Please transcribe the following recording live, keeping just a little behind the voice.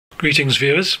Greetings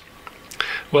viewers,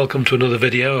 welcome to another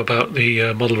video about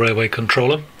the model railway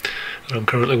controller that I'm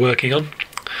currently working on.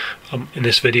 In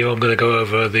this video I'm going to go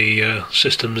over the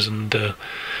systems and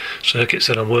circuits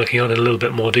that I'm working on in a little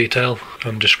bit more detail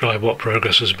and describe what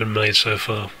progress has been made so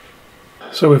far.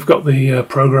 So we've got the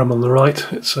program on the right.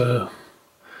 It's a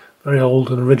very old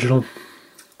and original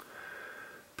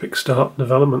PIC start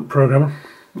development program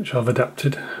which I've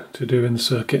adapted to do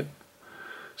in-circuit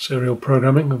serial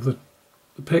programming of the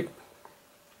PIC.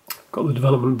 Got the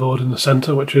development board in the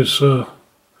centre, which is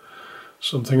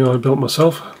something I built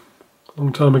myself a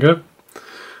long time ago,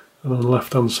 and on the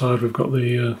left hand side we've got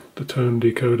the tone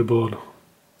decoder board.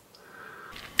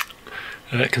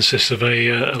 It consists of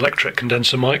a electric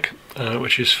condenser mic,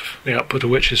 which is the output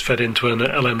of which is fed into an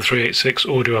LM386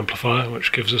 audio amplifier,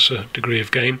 which gives us a degree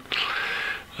of gain,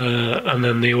 and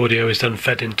then the audio is then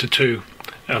fed into two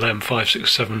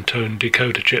LM567 tone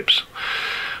decoder chips.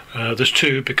 There's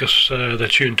two because they're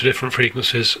tuned to different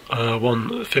frequencies, one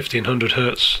at 1500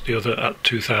 Hz, the other at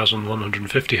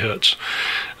 2150 Hz.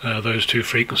 Those two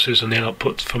frequencies and the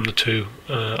output from the two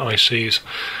ICs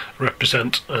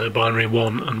represent binary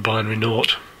 1 and binary 0.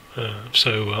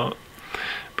 So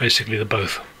basically they're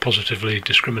both positively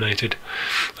discriminated,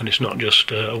 and it's not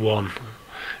just a 1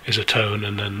 is a tone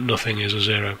and then nothing is a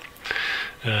 0.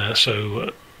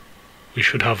 So we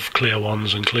should have clear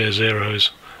 1s and clear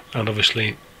 0s, and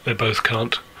obviously they both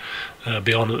can't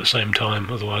be on at the same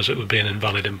time, otherwise it would be an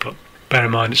invalid input. Bear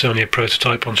in mind it's only a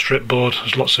prototype on strip board,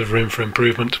 there's lots of room for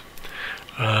improvement.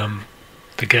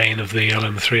 The gain of the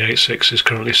LM386 is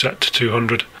currently set to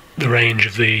 200. The range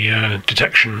of the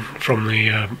detection from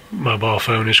the mobile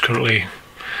phone is currently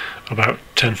about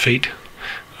 10 feet,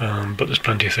 but there's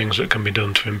plenty of things that can be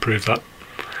done to improve that.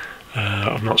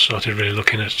 I've not started really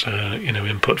looking at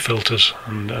input filters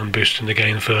and boosting the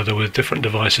gain further with different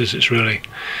devices. It's really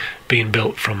been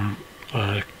built from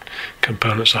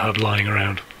components I had lying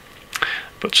around,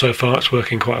 but so far it's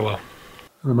working quite well.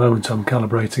 At the moment I'm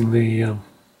calibrating the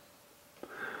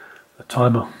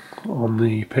timer on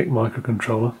the PIC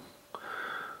microcontroller. So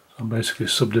I'm basically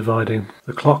subdividing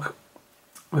the clock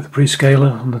with the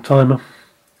prescaler and the timer,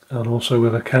 and also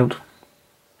with a count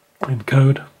in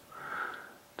code,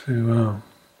 so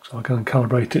I can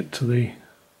calibrate it to the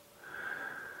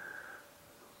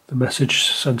message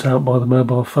sent out by the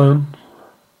mobile phone.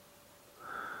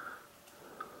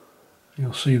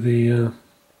 You'll see the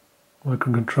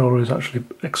microcontroller is actually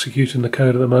executing the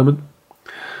code at the moment.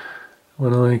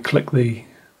 When I click the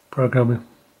button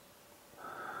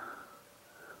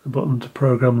to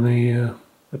program the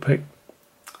PIC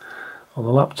on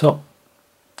the laptop,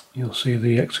 you'll see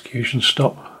the execution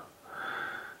stop.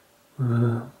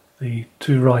 The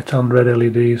two right-hand red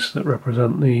LEDs that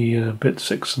represent the bit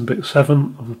 6 and bit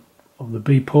 7 of the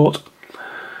B port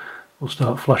will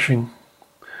start flashing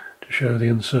to show the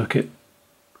in-circuit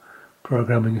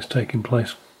programming is taking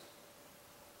place.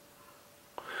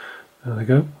 There we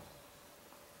go.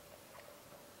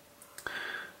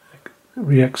 It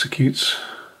re-executes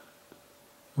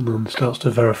and then starts to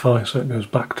verify, so it goes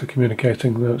back to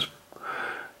communicating. It's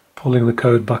pulling the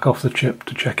code back off the chip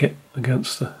to check it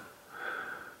against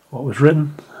what was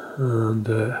written, and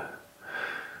then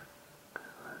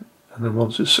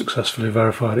once it's successfully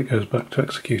verified it goes back to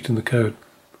executing the code.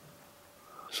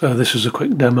 So this is a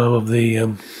quick demo of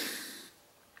the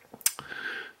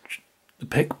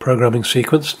PIC programming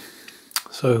sequence.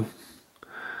 So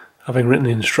having written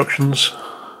the instructions,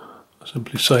 I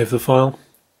simply save the file.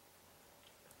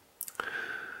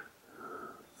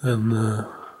 Then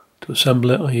to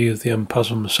assemble it I use the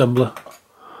MPASM assembler.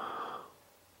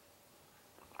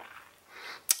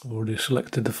 I've already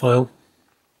selected the file.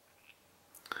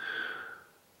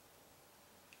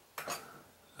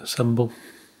 Assemble.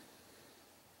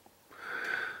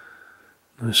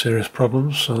 No serious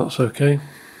problems, so that's okay.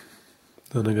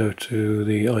 Then I go to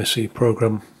the IC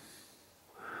program,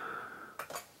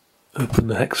 open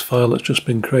the hex file that's just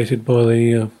been created by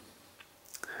the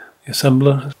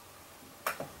assembler.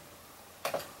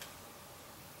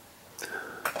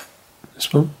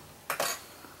 This one.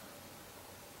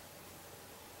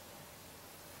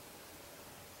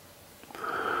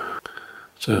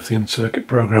 So if the in-circuit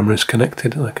programmer is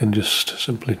connected, I can just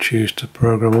simply choose to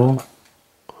program all.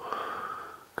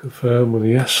 Confirm with a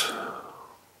yes.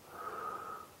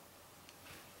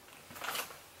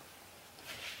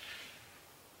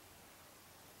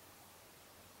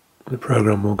 The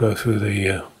program will go through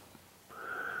the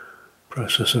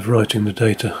process of writing the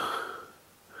data,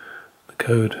 the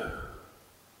code,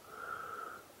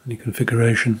 any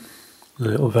configuration,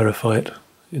 and it will verify it.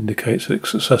 Indicates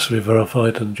it's successfully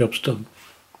verified and the job's done.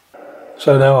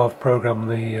 So now I've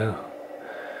programmed the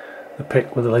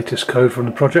PIC with the latest code from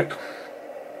the project.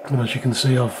 And as you can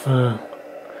see, I've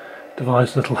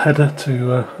devised a little header to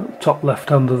the top left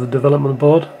hand of the development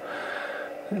board.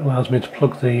 It allows me to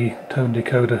plug the tone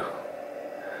decoder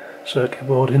circuit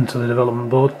board into the development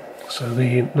board. So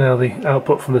now the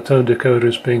output from the tone decoder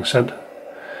is being sent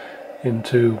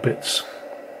into bits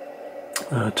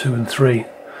 2 and 3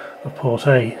 of port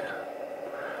A,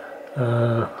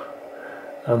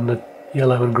 and the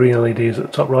yellow and green LEDs at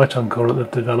the top right hand corner of the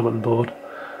development board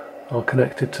are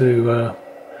connected to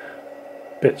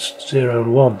bits 0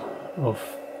 and 1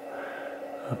 of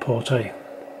port A,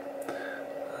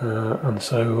 and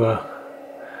so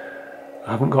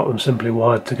I haven't got them simply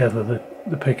wired together.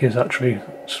 The PIC is actually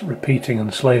repeating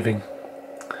and slaving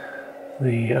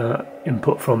the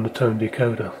input from the tone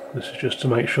decoder. This is just to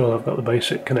make sure I've got the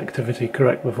basic connectivity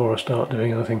correct before I start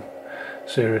doing anything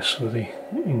serious with the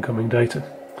incoming data.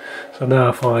 So now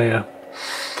if I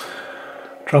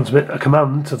transmit a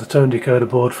command to the tone decoder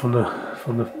board from the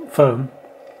phone,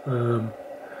 the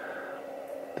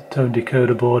tone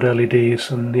decoder board LEDs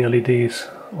and the LEDs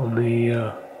on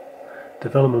the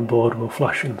development board will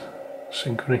flash in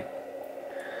synchrony.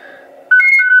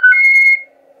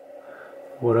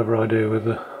 Whatever I do with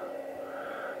the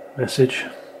message,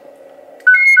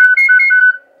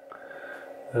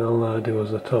 they'll do as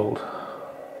they're told.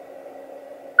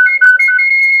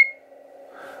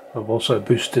 I've also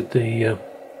boosted the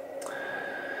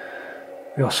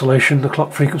oscillation, the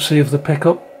clock frequency of the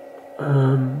pickup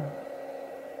to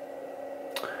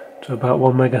about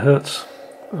 1 megahertz,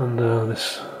 and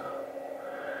this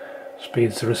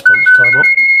speeds the response time up,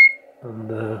 and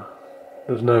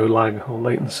there's no lag or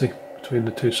latency between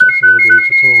the two sets of LEDs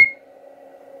at all.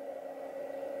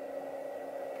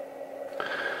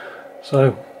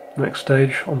 So, next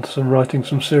stage, on to writing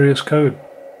some serious code.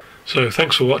 So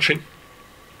thanks for watching.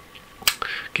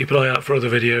 Keep an eye out for other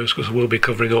videos, because we'll be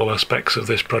covering all aspects of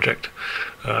this project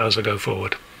as I go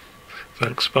forward.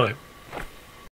 Thanks, bye.